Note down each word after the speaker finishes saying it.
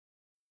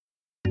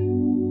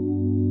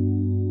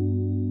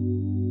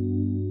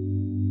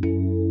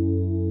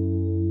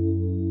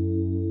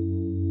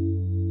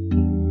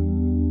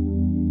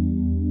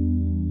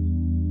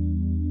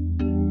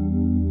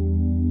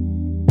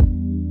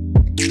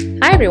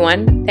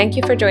everyone. Thank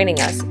you for joining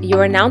us. You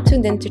are now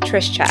tuned into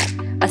Trish Chat,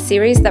 a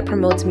series that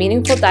promotes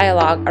meaningful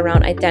dialogue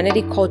around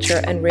identity,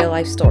 culture, and real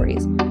life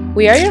stories.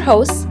 We are your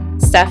hosts,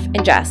 Steph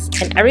and Jess,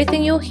 and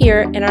everything you'll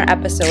hear in our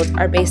episodes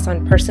are based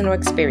on personal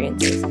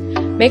experiences.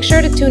 Make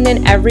sure to tune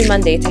in every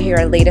Monday to hear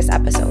our latest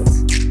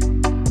episodes.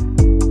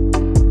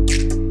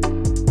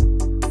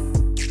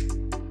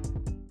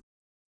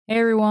 Hey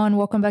everyone,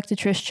 welcome back to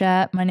Trish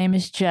Chat. My name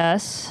is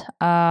Jess.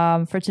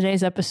 For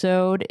today's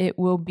episode, it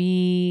will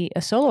be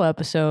a solo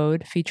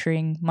episode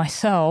featuring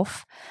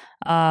myself.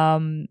 A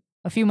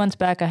few months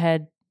back, I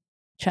had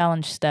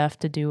challenged Steph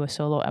to do a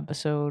solo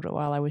episode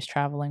while I was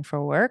traveling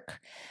for work.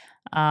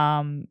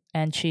 And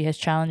she has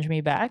challenged me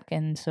back.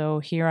 And so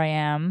here I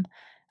am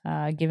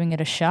giving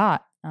it a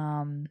shot.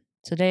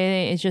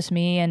 Today it's just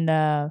me and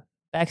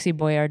Baxi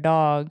Boy, our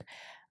dog,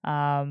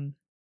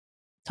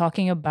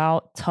 talking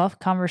about tough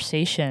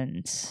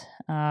conversations.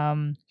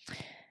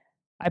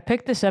 I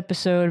picked this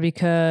episode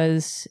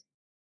because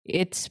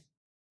it's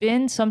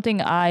been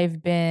something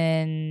I've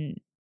been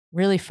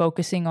really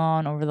focusing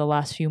on over the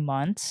last few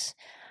months.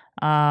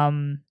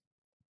 As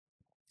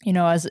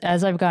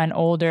I've gotten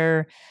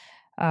older,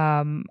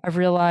 I've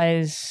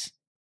realized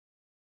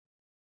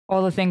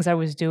all the things I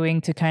was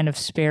doing to kind of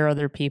spare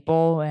other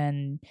people,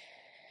 and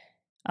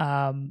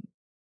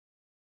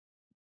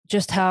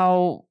just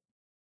how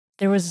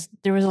there was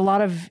a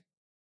lot of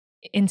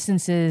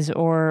instances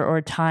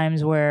or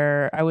times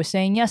where I was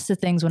saying yes to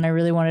things when I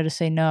really wanted to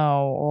say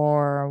no,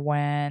 or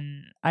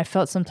when I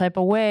felt some type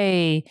of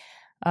way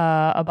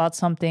about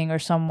something or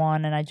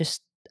someone, and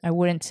I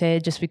wouldn't say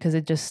it just because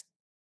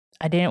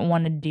I didn't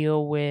want to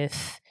deal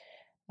with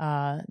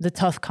the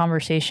tough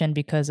conversation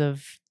because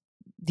of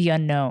the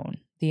unknown,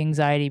 the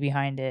anxiety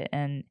behind it,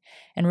 and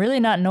really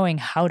not knowing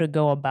how to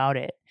go about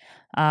it.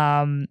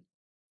 And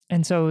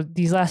so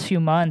these last few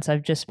months,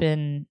 I've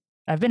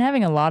been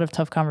having a lot of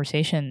tough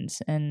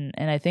conversations, and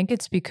I think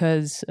it's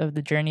because of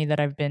the journey that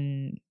I've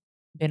been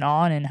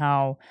on, and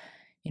how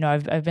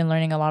I've been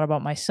learning a lot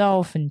about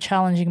myself and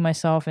challenging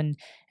myself, and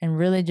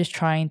really just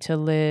trying to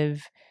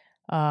live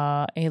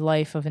a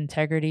life of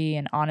integrity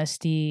and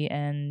honesty,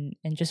 and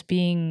just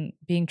being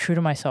true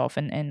to myself,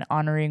 and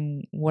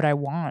honoring what I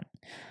want.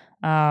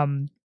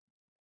 And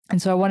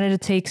so I wanted to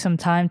take some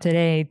time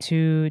today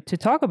to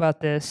talk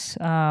about this.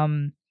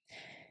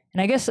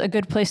 And I guess a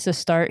good place to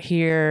start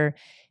here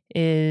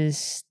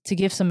is to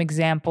give some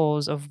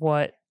examples of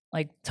what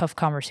like tough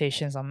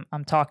conversations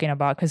I'm talking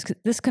about, because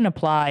this can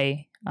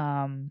apply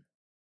in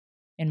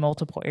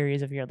multiple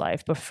areas of your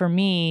life. But for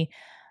me,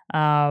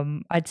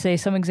 I'd say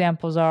some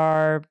examples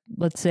are,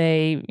 let's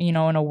say, in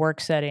a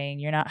work setting,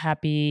 you're not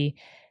happy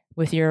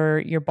with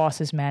your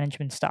boss's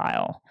management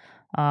style,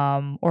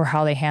 or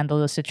how they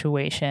handle the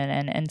situation,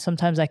 and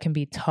sometimes that can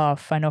be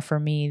tough. I know for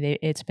me,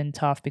 it's been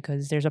tough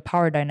because there's a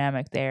power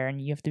dynamic there,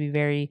 and you have to be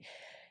very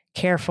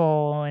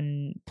careful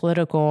and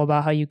political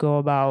about how you go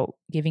about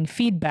giving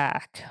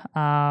feedback.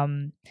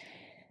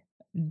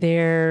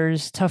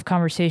 There's tough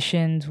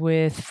conversations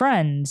with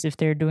friends if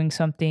they're doing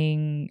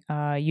something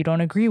you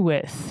don't agree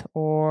with,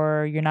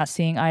 or you're not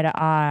seeing eye to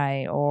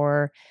eye,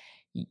 or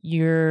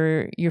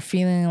you're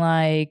feeling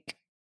like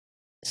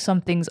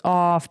something's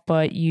off,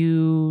 but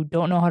you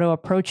don't know how to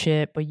approach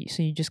it,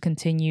 so you just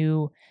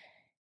continue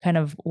kind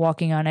of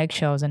walking on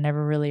eggshells and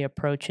never really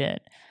approach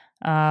it.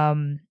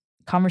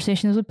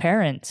 Conversations with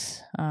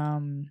parents,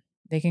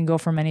 they can go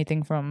from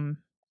anything from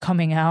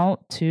coming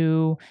out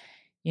to,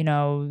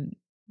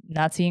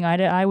 not seeing eye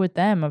to eye with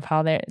them, of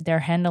how they're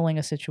handling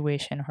a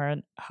situation, or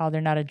how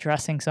they're not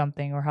addressing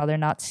something, or how they're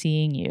not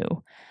seeing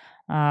you.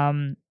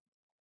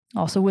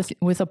 Also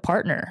with a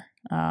partner,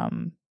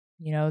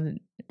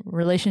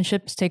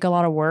 relationships take a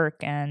lot of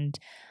work, and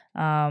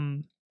a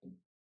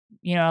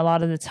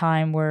lot of the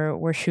time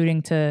we're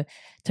shooting to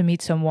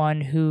meet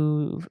someone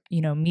who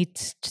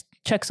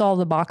checks all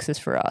the boxes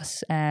for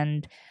us,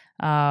 and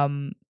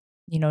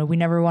we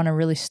never want to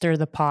really stir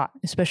the pot,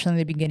 especially in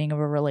the beginning of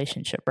a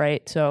relationship,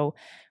 right? So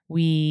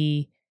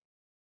we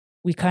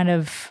kind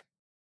of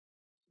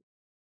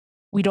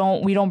we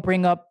don't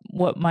bring up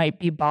what might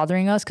be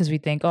bothering us, because we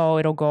think, oh,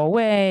 it'll go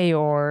away,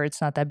 or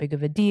it's not that big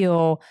of a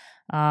deal.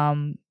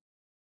 And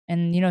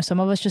some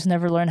of us just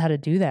never learn how to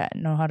do that,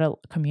 know how to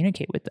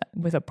communicate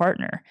with a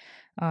partner,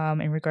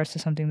 in regards to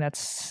something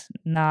that's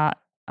not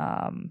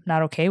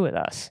okay with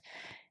us.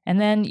 And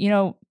then,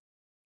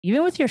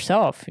 even with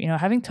yourself,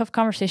 having tough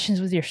conversations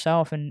with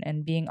yourself,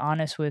 and being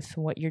honest with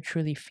what you're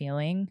truly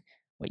feeling,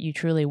 what you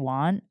truly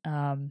want,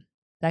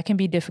 that can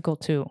be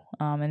difficult too.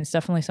 And it's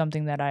definitely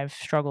something that I've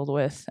struggled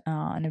with,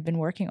 and have been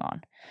working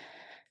on.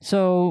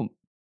 So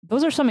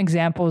those are some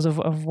examples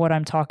of what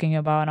I'm talking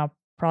about, and I'll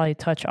probably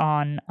touch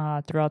on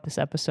throughout this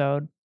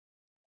episode.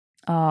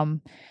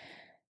 The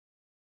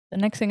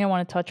next thing I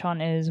want to touch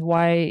on is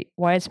why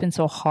it's been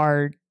so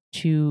hard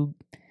to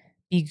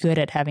be good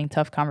at having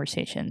tough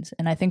conversations.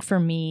 And I think for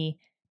me,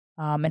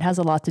 it has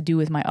a lot to do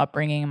with my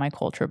upbringing and my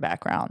cultural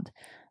background.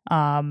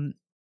 For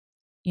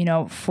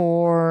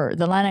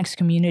the Latinx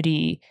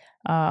community,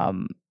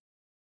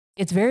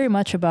 it's very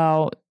much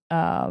about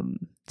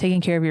taking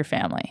care of your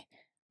family,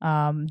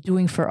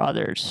 doing for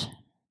others,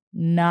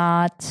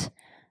 not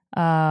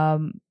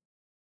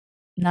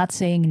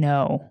saying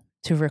no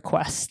to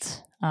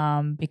requests,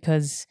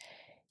 because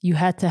you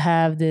had to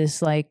have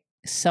this like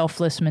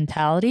selfless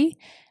mentality,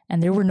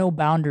 and there were no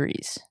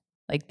boundaries.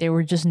 Like there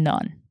were just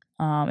none.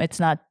 It's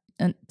not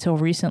until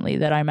recently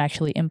that I'm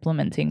actually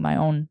implementing my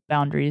own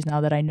boundaries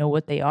now that I know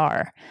what they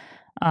are.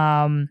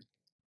 I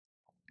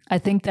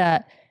think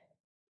that,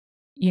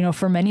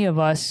 for many of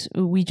us,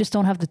 we just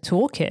don't have the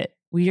toolkit.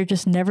 We are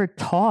just never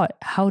taught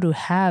how to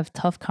have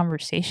tough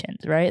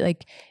conversations, right?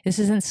 Like this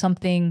isn't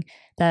something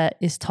that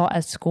is taught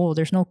at school.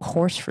 There's no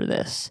course for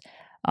this,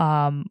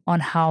 on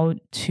how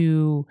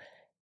to,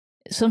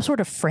 some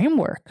sort of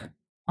framework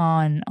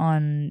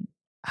on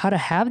how to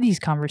have these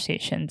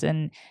conversations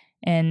and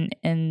how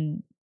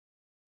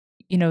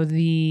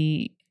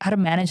to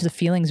manage the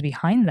feelings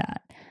behind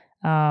that.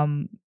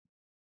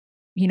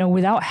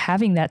 Without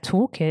having that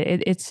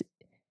toolkit, it's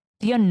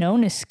the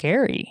unknown is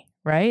scary,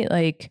 right?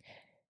 Like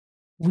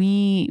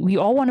we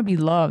all want to be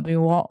loved. We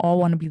all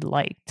want to be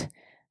liked.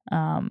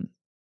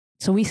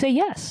 So we say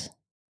yes,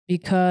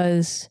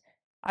 because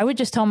I would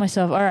just tell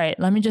myself, all right,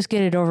 let me just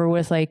get it over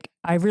with. Like,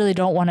 I really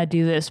don't want to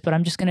do this, but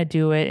I'm just going to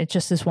do it. It's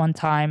just this one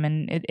time.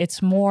 And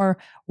it's more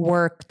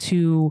work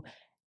to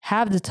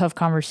have the tough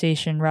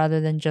conversation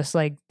rather than just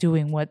like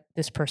doing what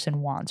this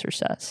person wants or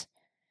says.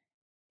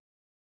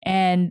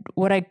 And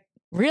what I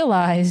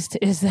realized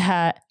is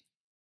that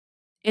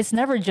it's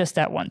never just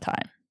that one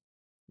time,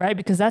 right?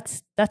 Because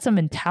that's a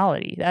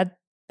mentality.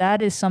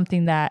 That is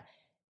something that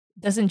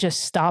doesn't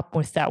just stop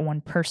with that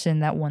one person,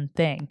 that one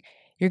thing.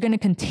 You're going to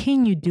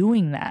continue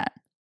doing that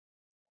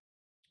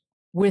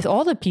with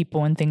all the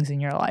people and things in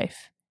your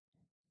life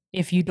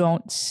if you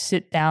don't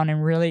sit down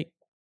and really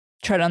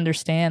try to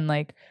understand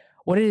like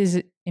what it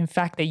is in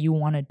fact that you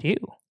want to do.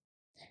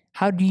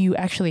 How do you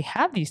actually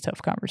have these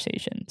tough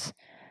conversations?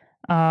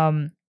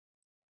 And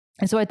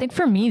so I think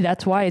for me,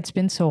 that's why it's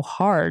been so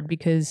hard,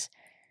 because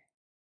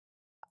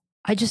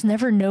I just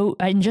never knew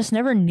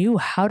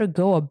how to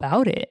go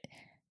about it.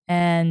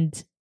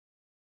 And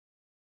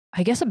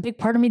I guess a big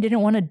part of me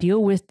didn't want to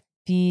deal with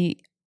the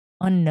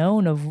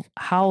unknown of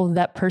how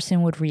that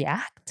person would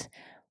react,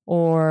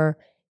 or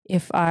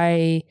if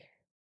I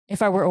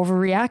were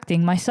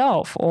overreacting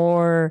myself,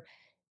 or,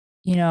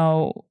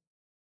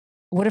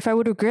 what if I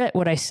would regret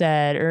what I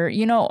said, or,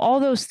 all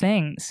those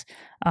things.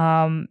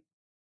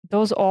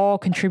 Those all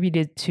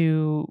contributed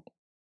to,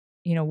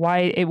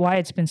 why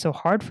it's been so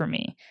hard for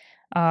me.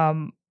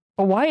 But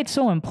why it's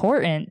so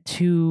important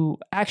to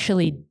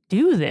actually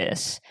do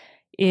this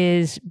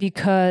is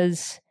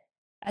because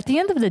at the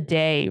end of the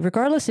day,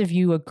 regardless if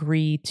you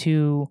agree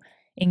to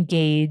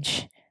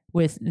engage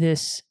with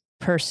this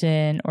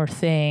person or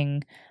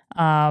thing,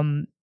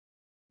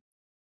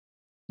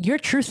 your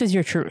truth is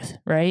your truth,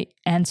 right?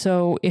 And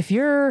so if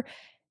you're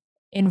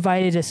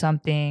invited to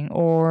something,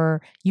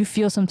 or you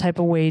feel some type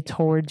of way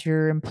towards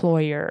your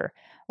employer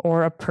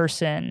or a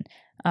person,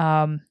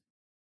 and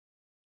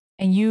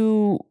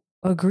you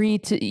agree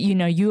to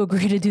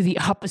do the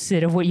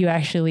opposite of what you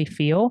actually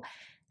feel,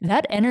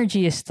 that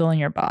energy is still in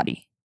your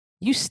body.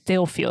 You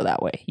still feel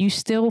that way. You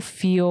still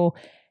feel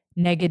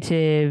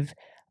negative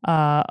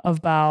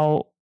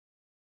about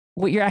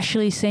what you're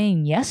actually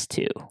saying yes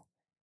to.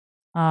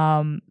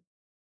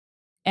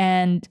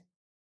 And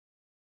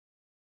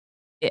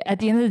at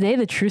the end of the day,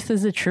 the truth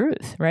is the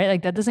truth, right?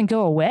 Like that doesn't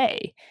go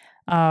away.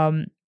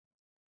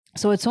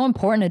 So it's so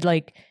important to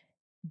like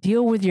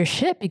deal with your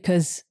shit,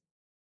 because,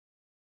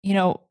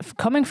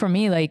 coming from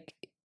me, like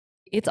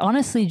it's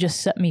honestly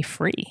just set me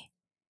free.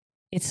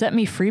 It set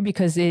me free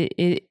because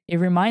it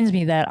reminds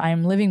me that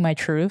I'm living my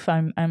truth.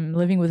 I'm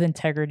living with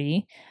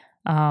integrity.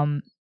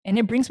 And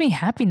it brings me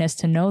happiness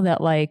to know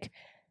that like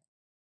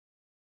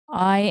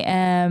I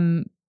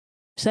am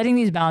setting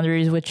these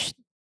boundaries, which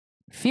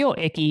feel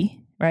icky,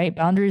 right?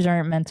 Boundaries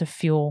aren't meant to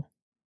feel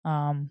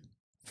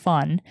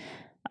fun.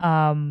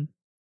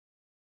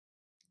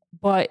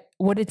 But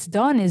what it's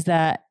done is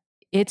that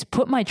it's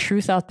put my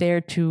truth out there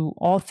to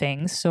all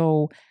things.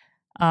 So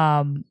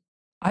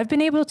I've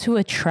been able to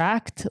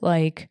attract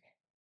like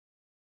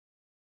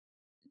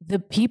the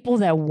people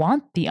that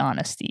want the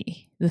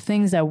honesty, the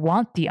things that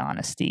want the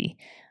honesty.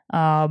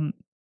 And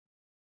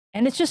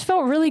it's just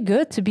felt really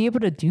good to be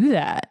able to do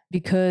that,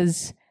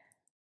 because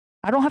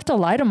I don't have to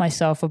lie to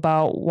myself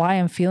about why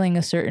I'm feeling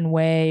a certain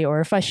way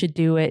or if I should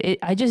do it.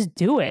 I just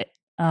do it.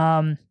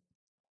 And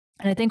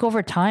I think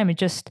over time,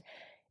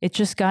 it's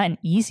just gotten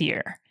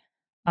easier.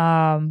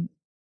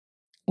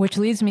 Which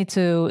leads me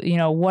to,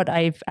 what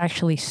I've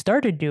actually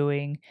started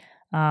doing.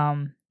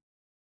 The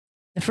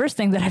first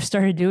thing that I've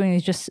started doing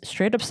is just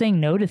straight up saying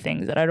no to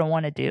things that I don't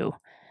want to do.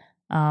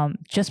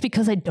 Just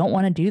because I don't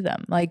want to do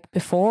them. Like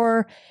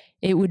before,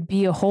 it would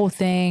be a whole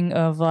thing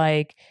of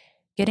like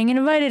getting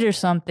invited or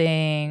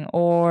something,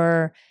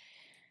 or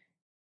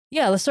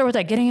let's start with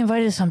that. Getting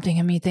invited to something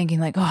and me thinking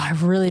like, oh, I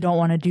really don't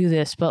want to do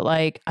this, but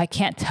like, I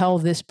can't tell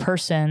this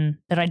person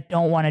that I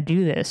don't want to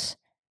do this.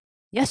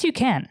 Yes, you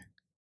can.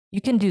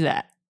 You can do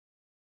that.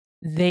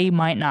 they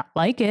might not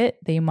like it.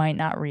 They might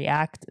not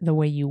react the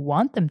way you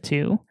want them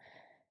to.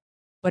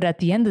 But at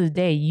the end of the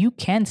day, you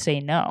can say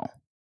no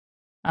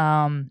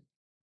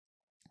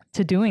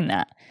to doing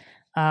that.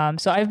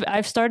 So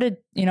I've started,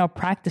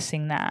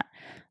 practicing that.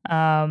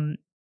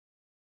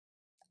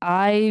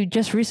 I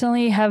just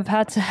recently have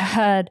had to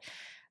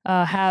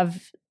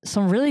have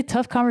some really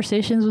tough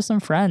conversations with some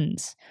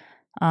friends.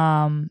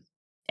 And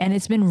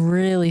it's been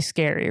really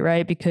scary,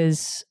 right?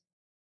 Because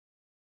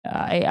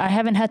I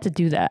haven't had to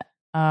do that.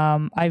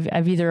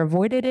 I've either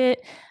avoided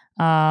it.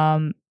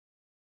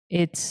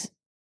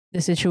 The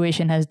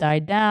situation has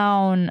died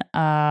down.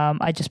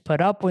 I just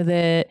put up with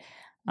it.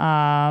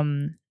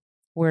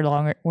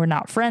 We're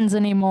not friends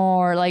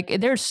anymore. Like,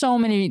 there's so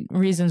many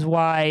reasons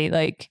why,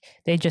 like,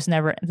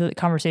 the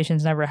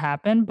conversations never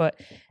happened. But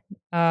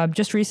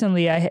just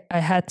recently, I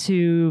had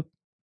to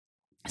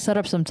set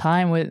up some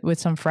time with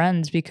some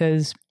friends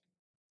because,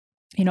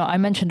 I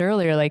mentioned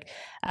earlier, like,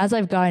 as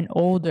I've gotten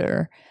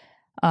older,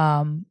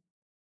 I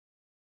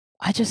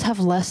just have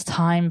less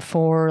time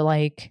for,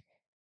 like,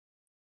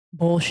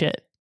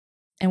 bullshit.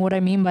 And what I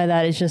mean by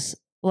that is just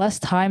less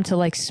time to,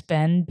 like,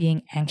 spend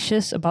being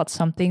anxious about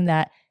something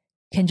that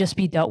can just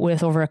be dealt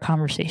with over a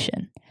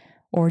conversation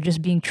or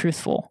just being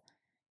truthful.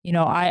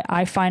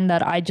 I find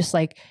that I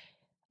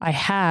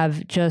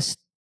have just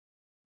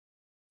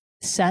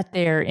sat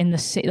there in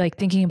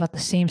thinking about the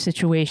same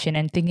situation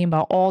and thinking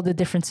about all the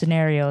different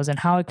scenarios and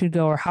how it could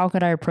go or how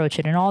could I approach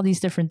it and all these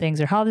different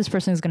things or how this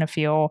person is going to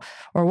feel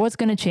or what's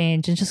going to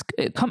change and just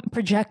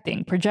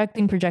projecting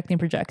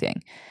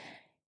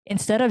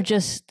instead of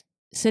just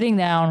sitting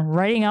down,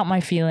 writing out my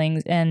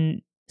feelings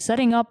and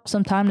setting up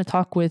some time to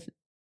talk with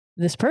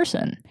this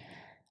person.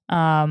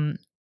 And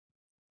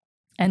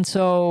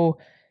so,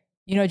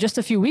 just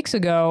a few weeks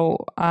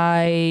ago,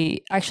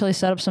 I actually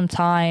set up some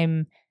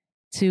time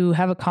to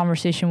have a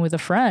conversation with a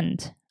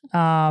friend.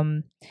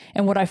 And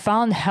what I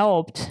found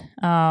helped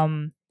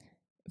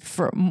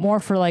for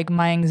like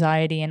my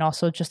anxiety and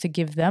also just to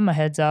give them a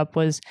heads up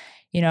was,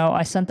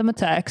 I sent them a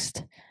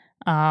text.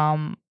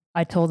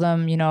 I told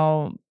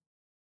them,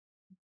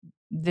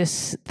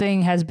 this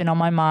thing has been on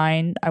my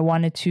mind. I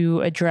wanted to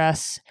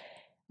address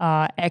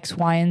X,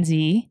 Y, and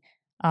Z,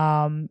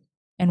 and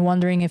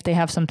wondering if they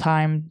have some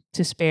time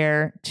to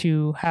spare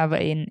to have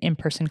an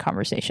in-person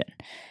conversation.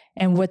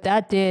 And what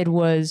that did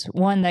was,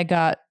 one, that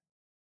got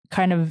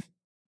kind of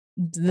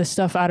the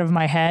stuff out of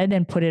my head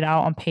and put it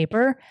out on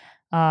paper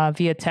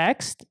via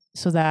text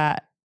so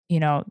that,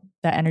 that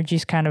energy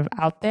is kind of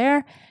out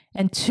there.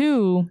 And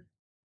two,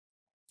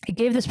 it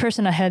gave this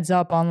person a heads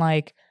up on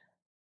like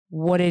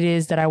what it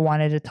is that I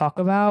wanted to talk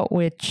about,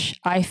 which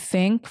I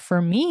think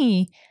for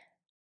me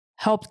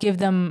helped give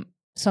them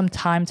some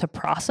time to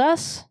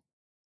process.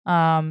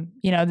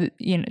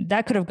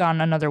 That could have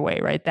gone another way,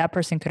 right? That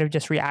person could have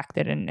just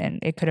reacted and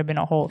it could have been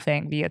a whole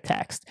thing via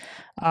text,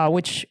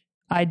 which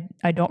I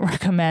don't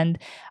recommend.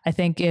 I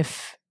think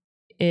if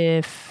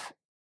it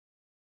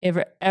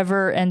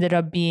ever ended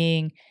up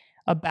being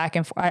a back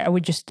and forth, I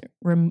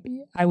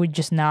would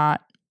just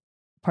not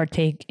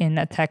partake in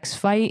a text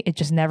fight. It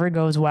just never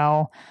goes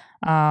well.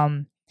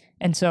 And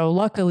so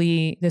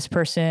luckily this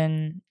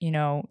person,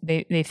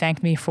 they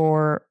thanked me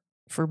for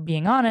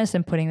being honest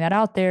and putting that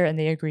out there, and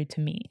they agreed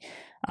to meet.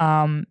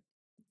 And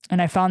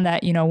I found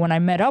that, when I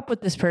met up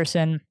with this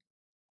person,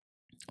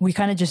 we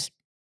kind of just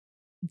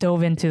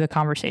dove into the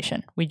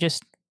conversation. We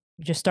just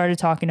started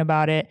talking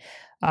about it.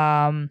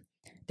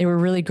 They were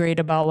really great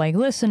about like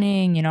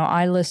listening.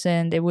 I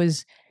listened. It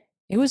was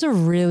a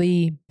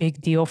really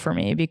big deal for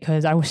me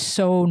because I was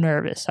so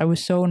nervous. I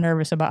was so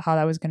nervous about how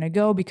that was going to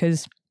go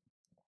because,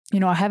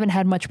 I haven't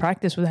had much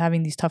practice with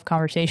having these tough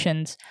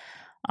conversations.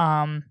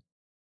 And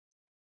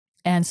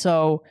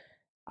so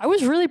I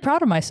was really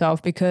proud of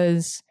myself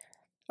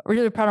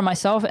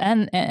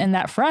and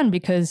that friend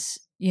because,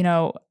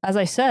 as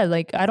I said,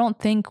 like, I don't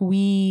think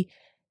we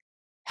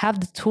have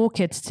the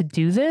toolkits to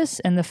do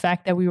this. And the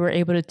fact that we were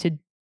able to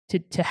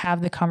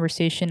have the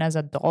conversation as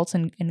adults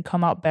and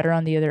come out better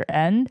on the other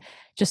end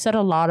just said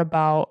a lot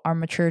about our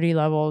maturity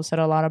levels, said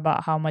a lot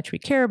about how much we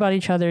care about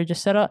each other,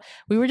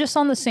 we were just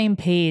on the same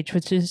page,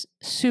 which is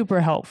super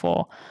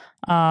helpful.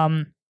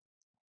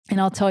 And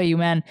I'll tell you,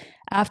 man,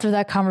 after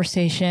that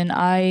conversation,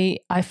 I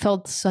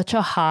felt such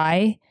a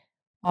high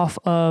off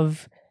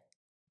of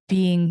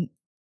being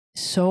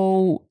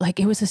so, like,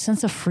 it was a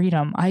sense of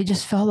freedom. I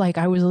just felt like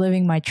I was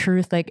living my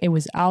truth. Like, it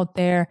was out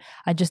there.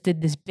 I just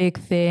did this big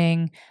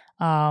thing.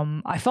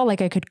 I felt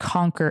like I could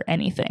conquer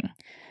anything.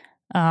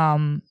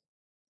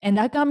 And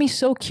that got me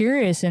so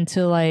curious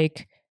into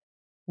like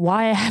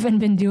why I haven't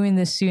been doing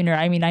this sooner.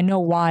 I mean, I know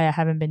why I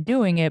haven't been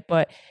doing it,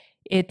 but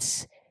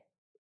it's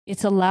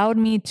allowed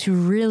me to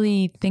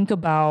really think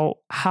about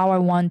how I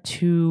want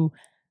to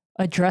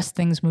address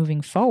things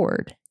moving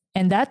forward.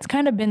 And that's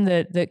kind of been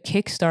the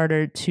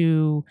Kickstarter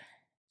to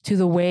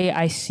the way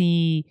I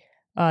see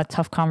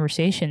tough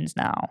conversations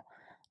now.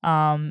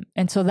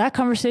 And so that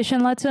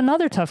conversation led to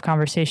another tough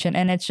conversation.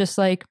 And it's just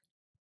like,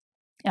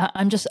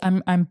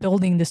 I'm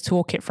building this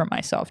toolkit for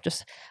myself,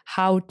 just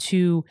how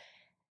to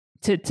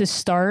to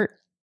start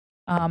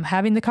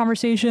having the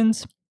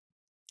conversations,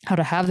 how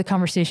to have the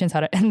conversations, how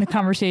to end the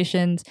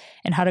conversations,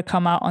 and how to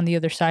come out on the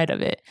other side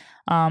of it.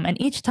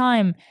 And each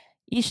time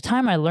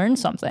I learned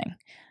something.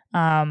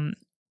 And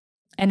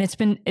it's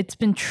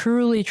been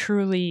truly,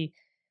 truly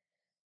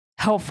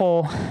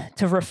helpful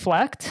to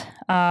reflect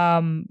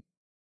and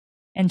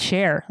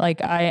share.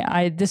 Like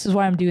I this is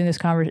why I'm doing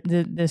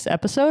this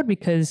episode,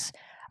 because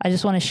I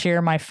just want to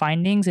share my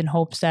findings in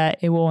hopes that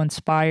it will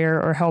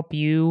inspire or help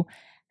you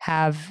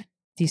have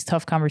these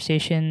tough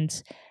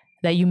conversations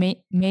that you might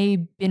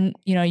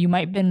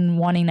been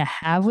wanting to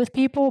have with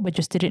people, but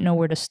just didn't know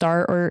where to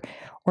start, or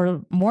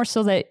more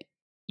so that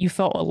you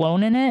felt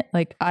alone in it.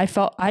 Like I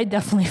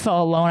definitely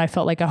felt alone. I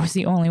felt like I was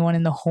the only one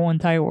in the whole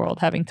entire world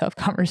having tough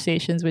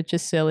conversations, which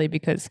is silly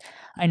because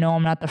I know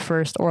I'm not the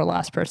first or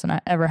last person I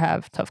ever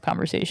have tough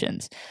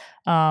conversations.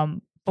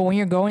 But when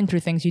you're going through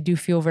things, you do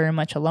feel very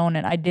much alone.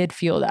 And I did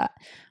feel that.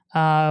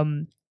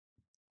 And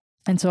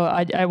so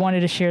I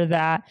wanted to share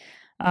that.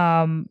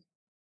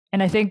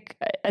 And I think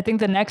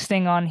the next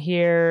thing on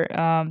here,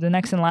 the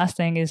next and last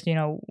thing is,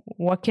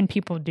 what can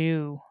people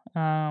do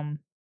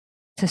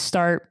to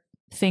start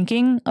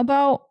thinking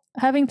about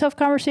having tough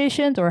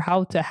conversations, or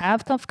how to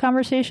have tough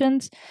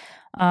conversations?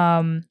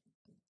 And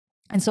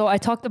so I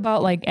talked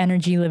about like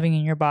energy living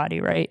in your body,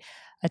 right?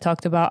 I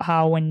talked about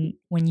how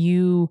when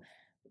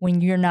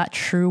you're not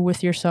true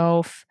with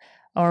yourself,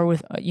 or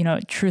with,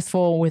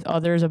 truthful with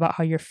others about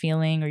how you're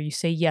feeling, or you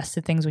say yes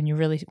to things when you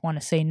really want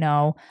to say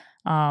no,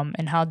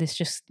 and how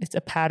it's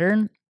a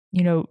pattern.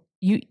 You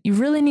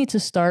really need to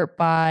start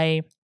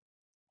by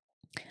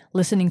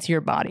listening to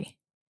your body,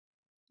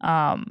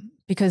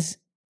 because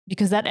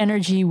that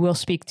energy will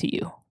speak to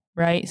you,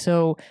 right?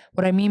 So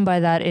what I mean by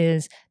that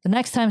is, the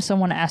next time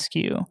someone asks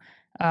you,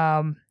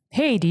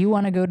 hey, do you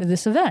want to go to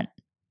this event?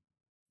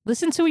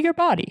 Listen to your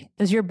body.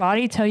 Does your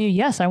body tell you,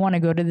 yes, I want to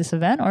go to this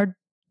event? Or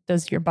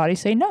does your body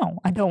say, no,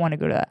 I don't want to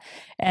go to that?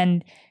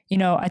 And,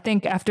 I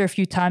think after a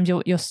few times,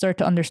 you'll start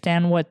to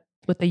understand what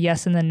the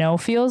yes and the no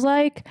feels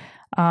like.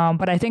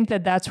 But I think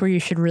that's where you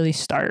should really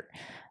start.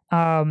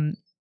 The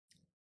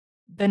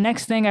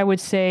next thing I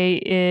would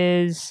say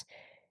is,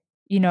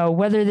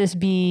 whether this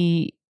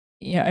be,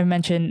 I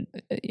mentioned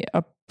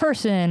a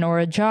person or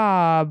a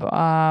job,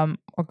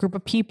 or group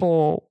of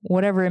people,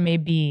 whatever it may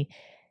be,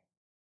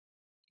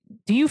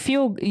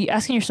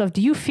 asking yourself,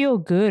 do you feel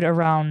good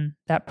around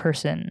that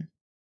person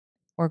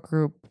or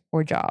group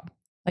or job?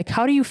 Like,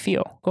 how do you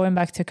feel? Going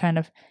back to kind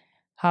of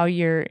how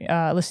you're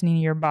listening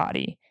to your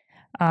body.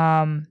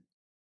 And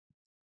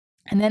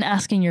then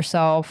asking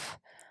yourself,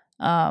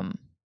 are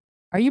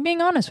you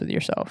being honest with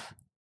yourself?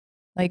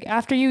 Like,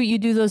 after you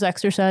do those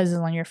exercises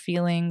on your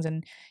feelings,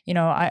 and,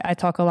 I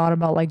talk a lot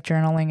about like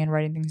journaling and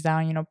writing things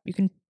down. You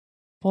can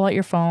pull out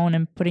your phone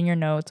and put in your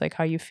notes, like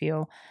how you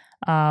feel.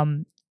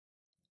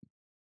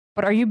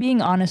 But are you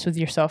being honest with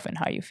yourself and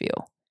how you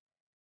feel?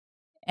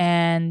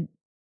 And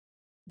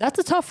that's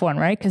a tough one,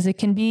 right? Because it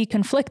can be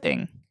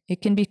conflicting.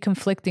 It can be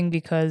conflicting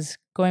because,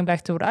 going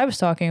back to what I was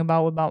talking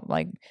about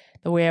like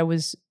the way I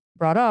was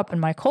brought up in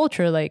my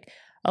culture, like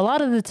a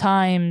lot of the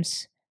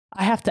times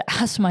I have to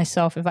ask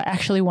myself if I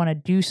actually want to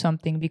do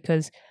something,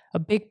 because a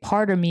big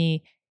part of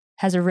me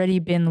has already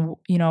been,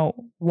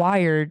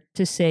 wired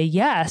to say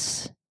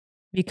yes,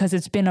 because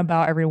it's been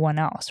about everyone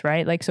else,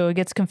 right? Like, so it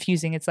gets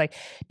confusing. It's like,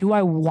 do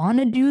I want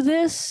to do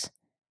this,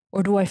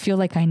 or do I feel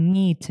like I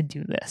need to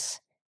do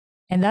this?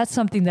 And that's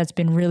something that's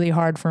been really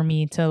hard for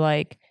me to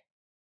like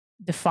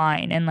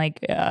define and like,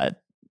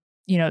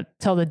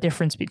 tell the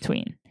difference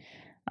between.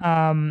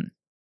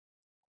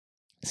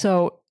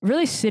 So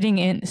really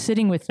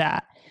sitting with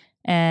that,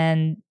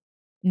 and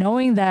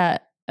knowing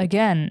that,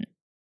 again,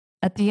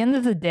 at the end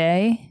of the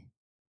day,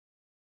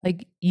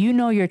 like,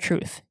 your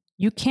truth.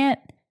 You can't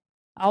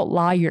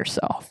outlie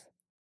yourself.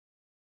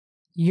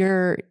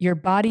 Your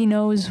body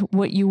knows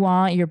what you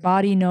want. Your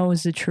body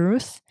knows the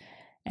truth.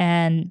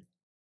 And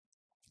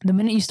the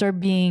minute you start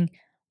being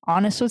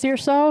honest with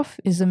yourself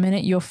is the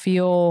minute you'll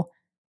feel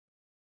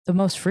the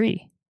most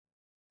free.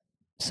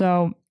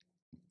 So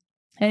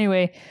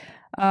anyway,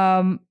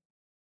 I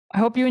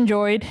hope you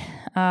enjoyed.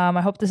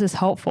 I hope this is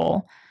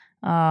helpful.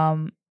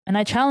 And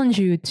I challenge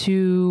you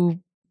to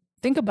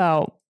think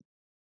about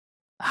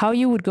how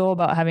you would go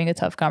about having a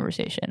tough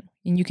conversation.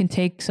 And you can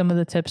take some of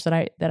the tips that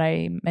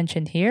I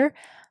mentioned here,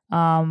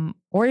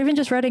 or even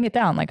just writing it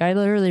down. Like, I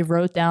literally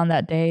wrote down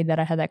that day that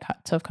I had that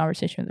tough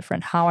conversation with a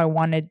friend, how I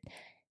wanted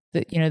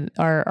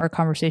our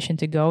conversation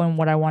to go, and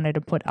what I wanted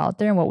to put out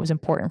there, and what was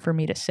important for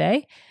me to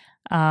say.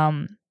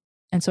 And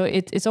so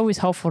it's always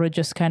helpful to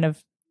just kind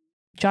of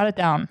jot it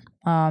down,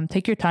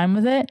 take your time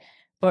with it,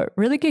 but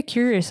really get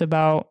curious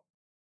about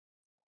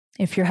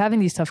if you're having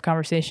these tough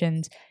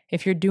conversations,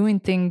 if you're doing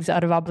things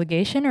out of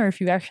obligation, or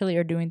if you actually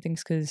are doing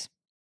things because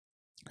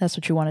that's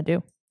what you want to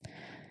do.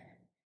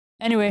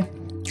 Anyway,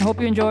 I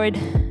hope you enjoyed.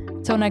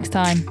 Till next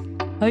time.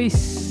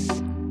 Peace.